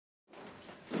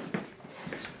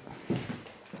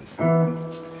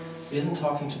Wir sind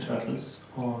Talking to Turtles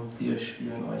und wir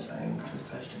spielen euch ein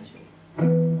Kristallständchen.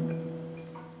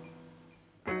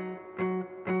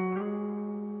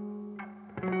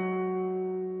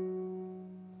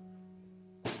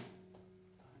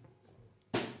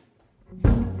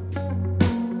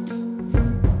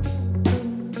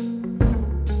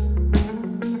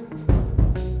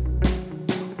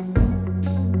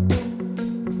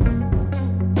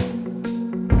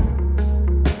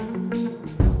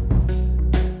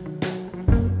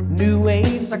 New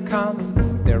waves are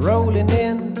coming, they're rolling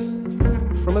in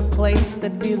from a place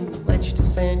that didn't pledge to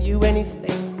send you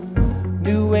anything.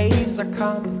 New waves are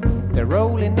coming, they're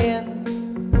rolling in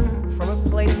from a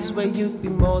place where you'd be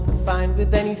more than fine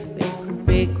with anything.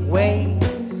 Big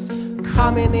waves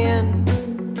coming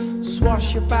in,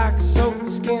 swash your back, soaked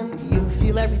skin, you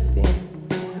feel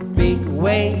everything. Big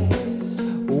waves,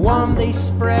 warm they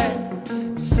spread,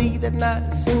 see that not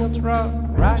a single drop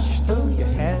rush through your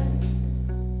head.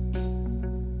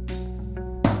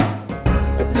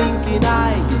 Blinking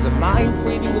eyes, a mind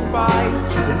waving goodbye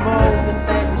to the moment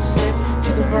that you slip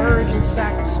to the virgin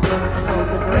sack split from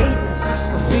the greatness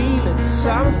of feeling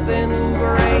something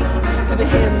great, to the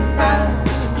hint that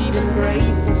even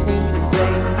great things need a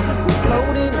fade. We're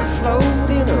floating and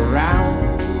floating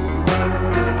around,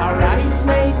 our eyes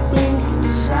make blinking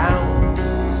sounds.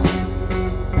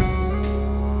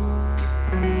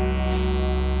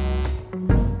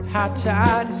 High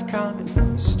tide is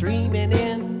coming, streaming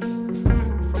in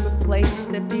place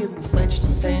that didn't pledge to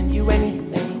send you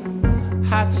anything.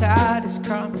 High tide is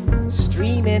coming,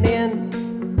 streaming in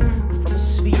from a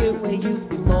sphere where you'd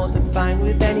be more than fine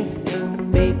with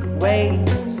anything. Big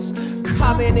waves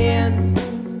coming in,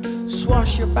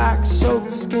 swash your back, soaked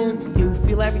skin, you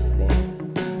feel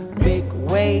everything. Big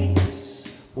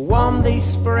waves, warm they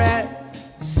spread,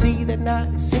 see that not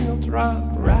a single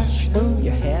drop rush through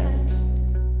your head.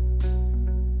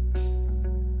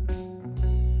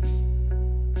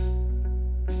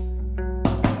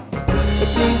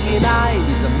 Blinking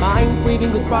eyes, a mind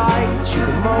waving goodbye to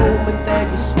the moment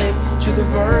that you slip to the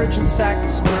virgin sack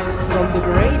split from the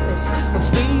greatness of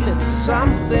feeling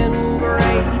something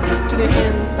great, to the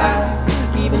hint that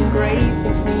even great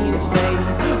things need a fade.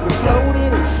 We're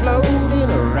floating and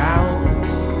floating around,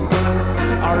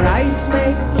 our eyes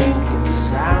make blinking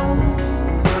sound.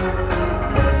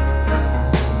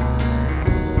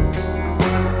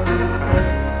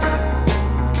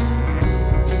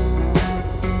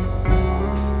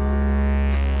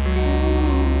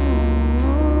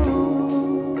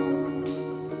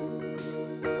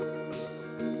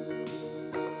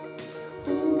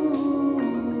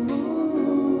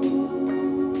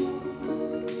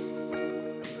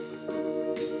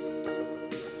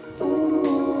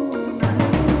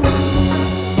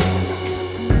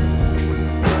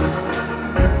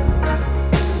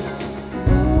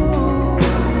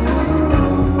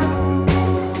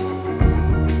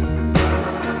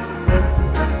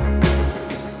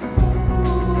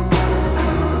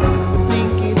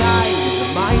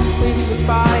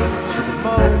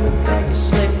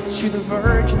 To the